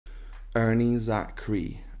Ernie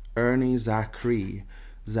Zakri. Ernie Zakri.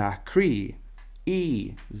 Zakri.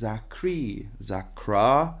 E. Zakri.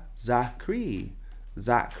 Zakra. Zakri.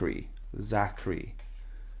 Zakri. Zakri.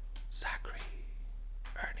 Zakri.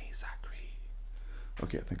 Ernie Zakri.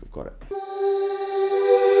 Okay, I think I've got it.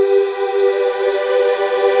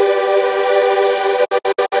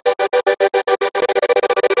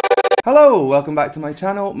 Hello, welcome back to my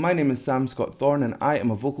channel. My name is Scott-Thorne and I am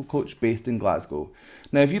a vocal coach based in Glasgow.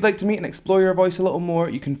 Now if you'd like to meet and explore your voice a little more,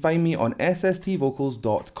 you can find me on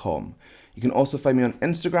sstvocals.com. You can also find me on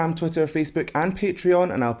Instagram, Twitter, Facebook and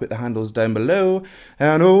Patreon, and I'll put the handles down below.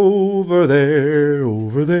 And over there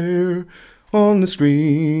on the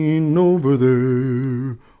screen, over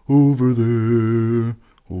there.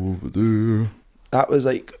 That was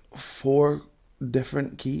like 4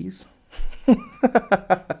 different keys.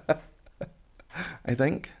 I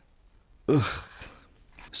think. Ugh.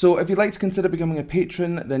 So if you'd like to consider becoming a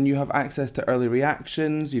patron, then you have access to early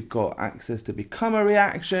reactions, you've got access to become a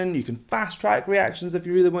reaction, you can fast track reactions if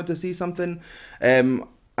you really want to see something,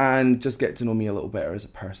 and just get to know me a little better as a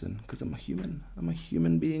person, because I'm a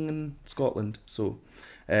human being in Scotland. So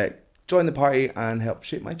join the party and help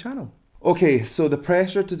shape my channel. Okay, so the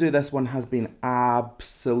pressure to do this one has been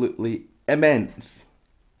absolutely immense.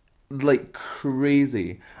 Like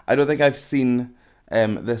crazy. I don't think I've seen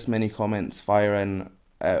this many comments firing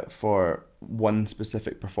for one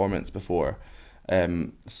specific performance before,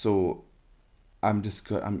 so I'm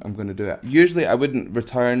going to do it. Usually I wouldn't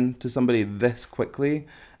return to somebody this quickly,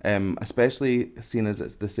 especially seeing as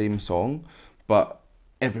it's the same song, but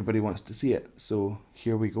everybody wants to see it, so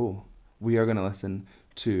here we go. We are going to listen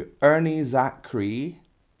to Ernie Zakri.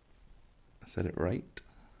 I said it right.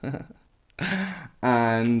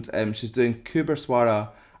 And she's doing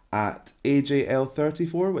Bersuara at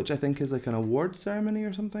AJL34, which I think is like an award ceremony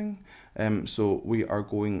or something. So we are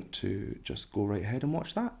going to just go right ahead and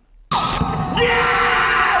watch that. Yeah!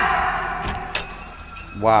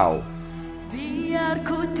 Wow.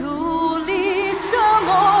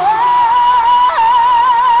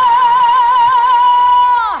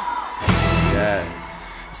 Yes.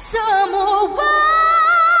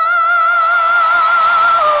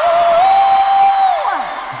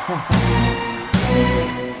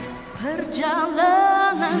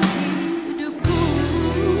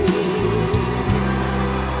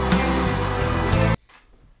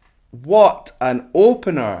 What an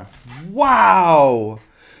opener! Wow!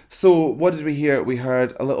 So what did we hear? We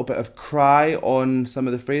heard a little bit of cry on some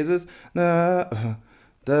of the phrases. There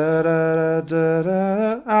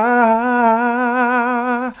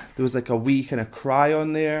was like a wee kind of cry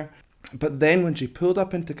on there. But then when she pulled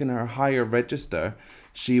up into kind of her higher register,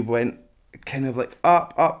 she went kind of like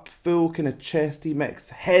up, full kind of chesty mix,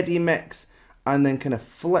 heady mix, and then kind of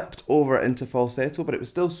flipped over into falsetto, but it was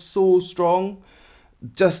still so strong.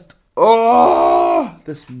 Just, oh,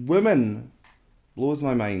 this woman blows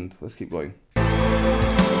my mind. Let's keep going.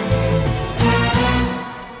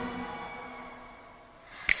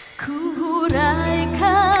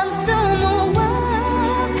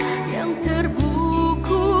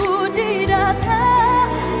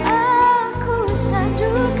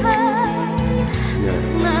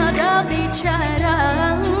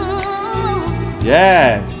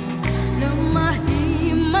 Yes.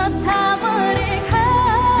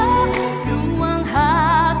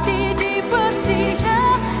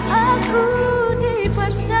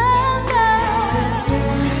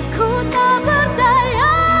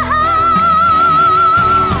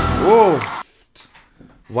 Oh,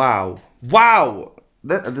 wow. Wow.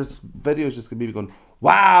 This video is just going to be going,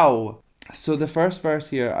 wow. So the first verse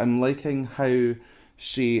here, I'm liking how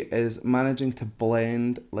she is managing to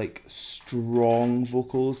blend like strong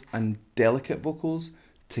vocals and delicate vocals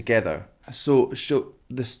together. So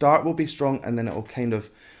the start will be strong and then it will kind of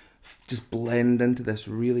just blend into this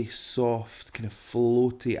really soft, kind of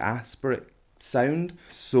floaty, aspirate sound.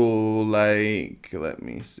 So like, let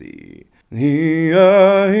me see. And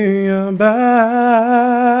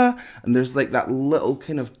there's like that little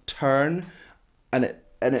kind of turn, and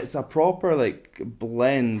it's a proper like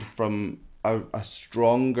blend from a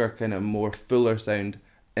stronger kind of more fuller sound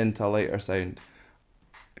into a lighter sound,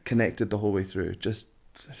 connected the whole way through. Just,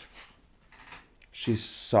 she's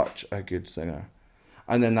such a good singer.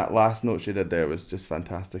 And then that last note she did there was just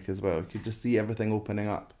fantastic as well. You could just see everything opening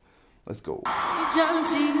up. Let's go.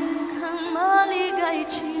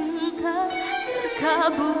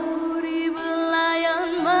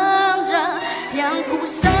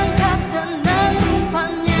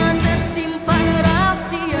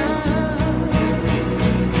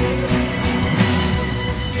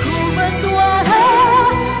 Bersuara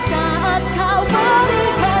saat kau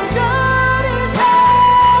berikan.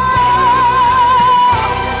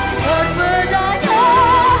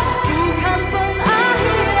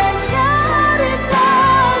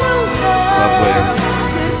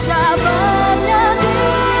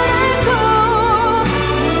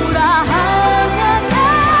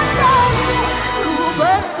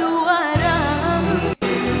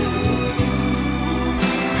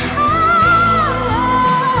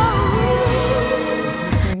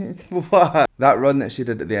 What? That run that she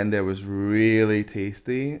did at the end there was really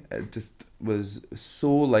tasty. It just was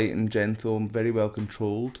so light and gentle and very well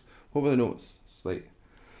controlled. What were the notes? It's like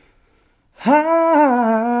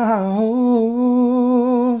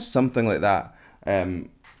something like that. And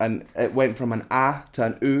it went from an ah to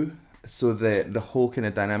an oo, so the whole kind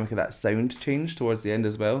of dynamic of that sound changed towards the end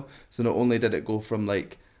as well. So not only did it go from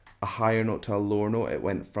like a higher note to a lower note, it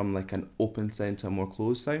went from like an open sound to a more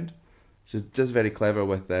closed sound. She's just very clever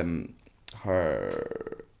with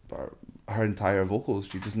her entire vocals.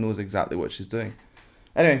 She just knows exactly what she's doing.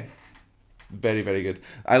 Anyway, very, very good.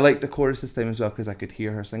 I liked the chorus this time as well because I could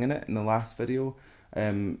hear her singing it in the last video.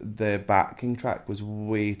 The backing track was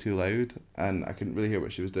way too loud and I couldn't really hear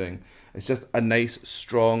what she was doing. It's just a nice,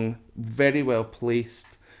 strong, very well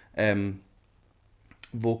placed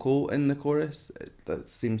vocal in the chorus that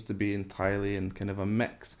seems to be entirely in kind of a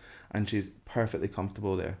mix, and she's perfectly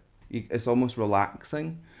comfortable there. It's almost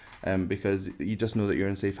relaxing because you just know that you're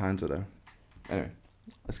in safe hands with her. Anyway,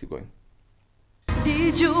 let's keep going.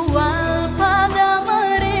 Dijual pada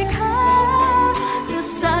mereka,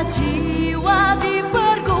 rasa jiwa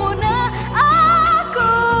diperguna,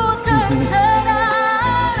 aku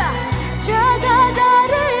terserah, jaga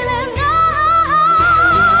dari lengah.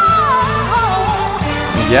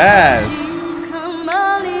 Yes.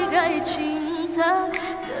 Kembali gai cinta,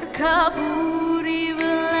 terkaburi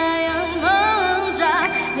belayang manja,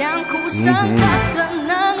 yang ku sangka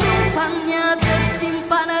tenang rupanya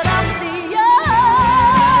tersimpan rahasia.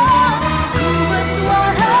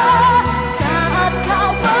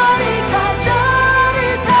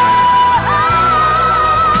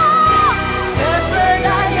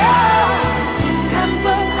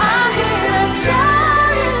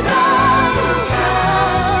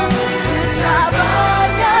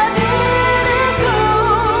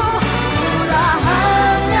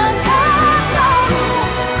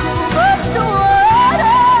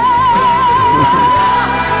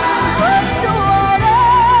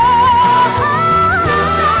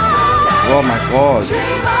 Oh my God.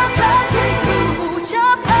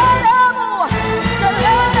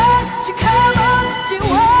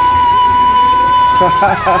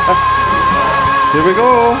 Here we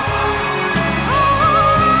go.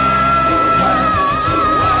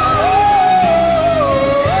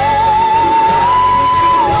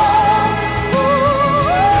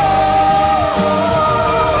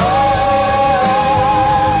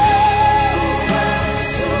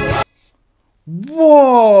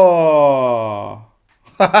 Whoa!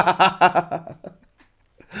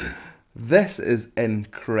 This is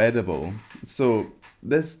incredible. So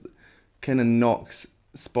this kind of knocks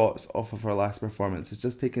spots off of her last performance. It's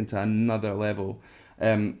just taken to another level.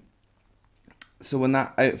 So when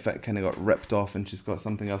that outfit kind of got ripped off and she's got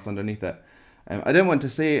something else underneath it, I didn't want to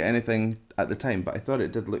say anything at the time, but I thought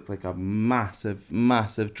it did look like a massive,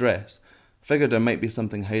 massive dress. Figured there might be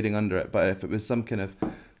something hiding under it, but if it was some kind of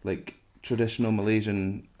like traditional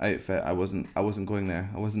Malaysian outfit, I wasn't going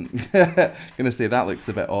there. I wasn't gonna say that looks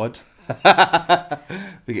a bit odd.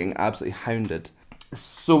 We're getting absolutely hounded.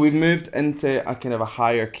 So we've moved into a kind of a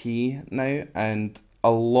higher key now, and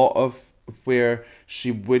a lot of where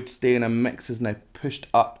she would stay in a mix is now pushed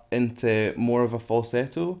up into more of a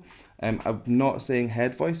falsetto. I'm not saying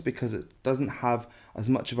head voice because it doesn't have as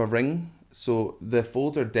much of a ring, so the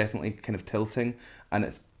folds are definitely kind of tilting and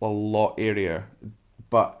it's a lot airier,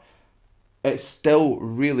 but it's still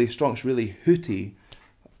really strong. It's really hooty.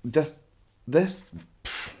 Just this,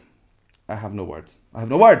 I have no words. I have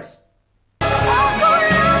no words.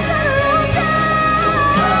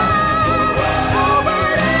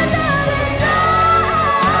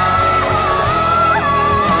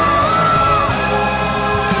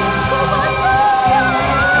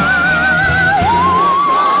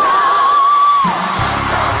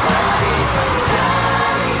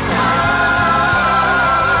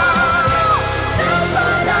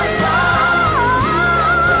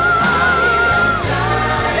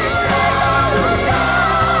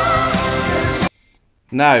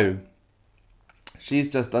 Now, she's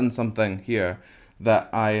just done something here that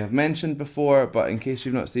I have mentioned before, but in case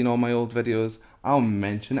you've not seen all my old videos, I'll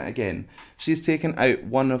mention it again. She's taken out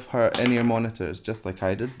one of her in-ear monitors, just like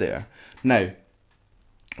I did there. Now,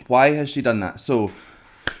 why has she done that? So,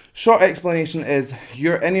 short explanation is,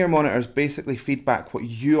 your in-ear monitors basically feed back what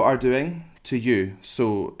you are doing to you.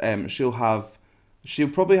 So, she'll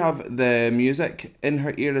probably have the music in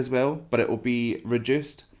her ear as well, but it will be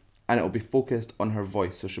reduced and it will be focused on her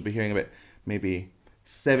voice. So she'll be hearing about maybe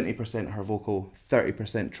 70% her vocal,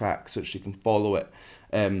 30% track, so she can follow it.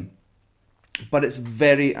 But it's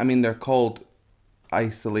very, I mean, they're called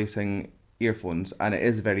isolating earphones, and it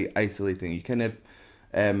is very isolating. You kind of,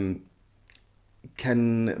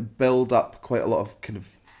 can build up quite a lot of kind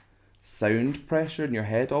of sound pressure in your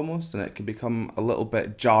head almost, and it can become a little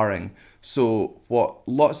bit jarring. So what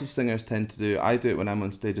lots of singers tend to do, I do it when I'm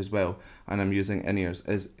on stage as well and I'm using in-ears,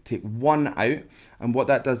 is take one out, and what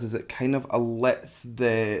that does is it kind of lets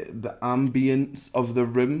the ambience of the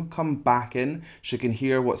room come back in. She can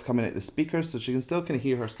hear what's coming out the speakers, so she can still kind of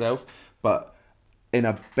hear herself, but in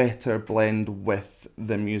a better blend with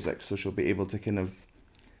the music, so she'll be able to kind of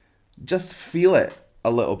just feel it a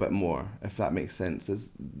little bit more, if that makes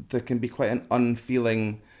sense. There can be quite an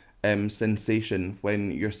unfeeling sensation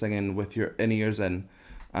when you're singing with your in-ears in,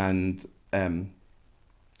 and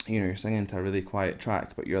you're singing to a really quiet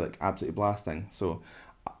track, but you're like absolutely blasting. So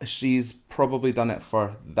she's probably done it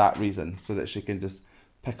for that reason, so that she can just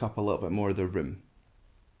pick up a little bit more of the room.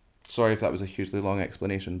 Sorry if that was a hugely long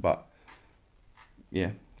explanation, but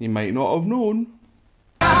yeah, you might not have known.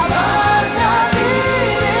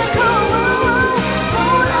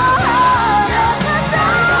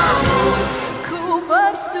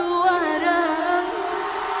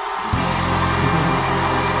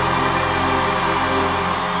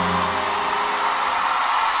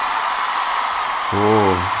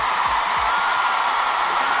 Oh.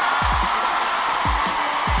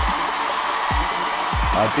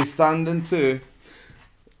 I'd be standing too.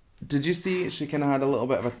 Did you see she kind of had a little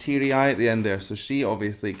bit of a teary eye at the end there? So she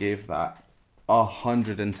obviously gave that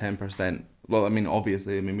 110%. Well, I mean,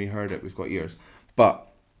 obviously, we heard it, we've got ears.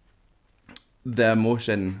 But the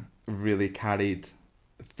emotion really carried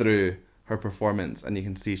through her performance, and you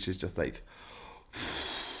can see she's just like,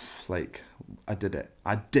 I did it.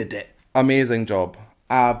 I did it. Amazing job.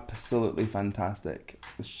 Absolutely fantastic.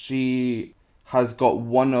 She has got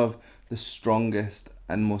one of the strongest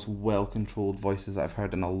and most well-controlled voices I've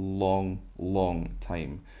heard in a long, long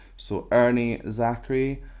time. So Ernie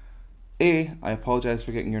Zakri, A, I apologise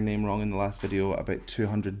for getting your name wrong in the last video about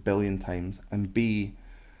 200 billion times, and B,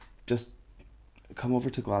 just come over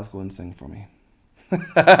to Glasgow and sing for me.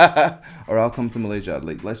 Or I'll come to Malaysia.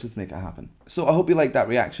 Let's just make it happen. So I hope you liked that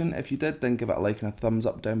reaction. If you did, then give it a like and a thumbs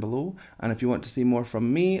up down below. And if you want to see more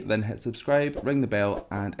from me, then hit subscribe, ring the bell,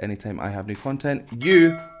 and anytime I have new content,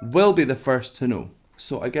 you will be the first to know.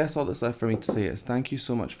 So I guess all that's left for me to say is thank you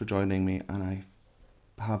so much for joining me, and I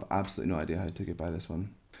have absolutely no idea how to goodbye this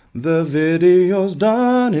one. The video's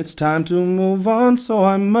done, it's time to move on, so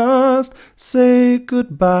I must say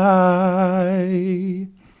goodbye.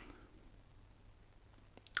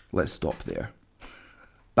 Let's stop there.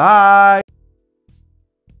 Bye!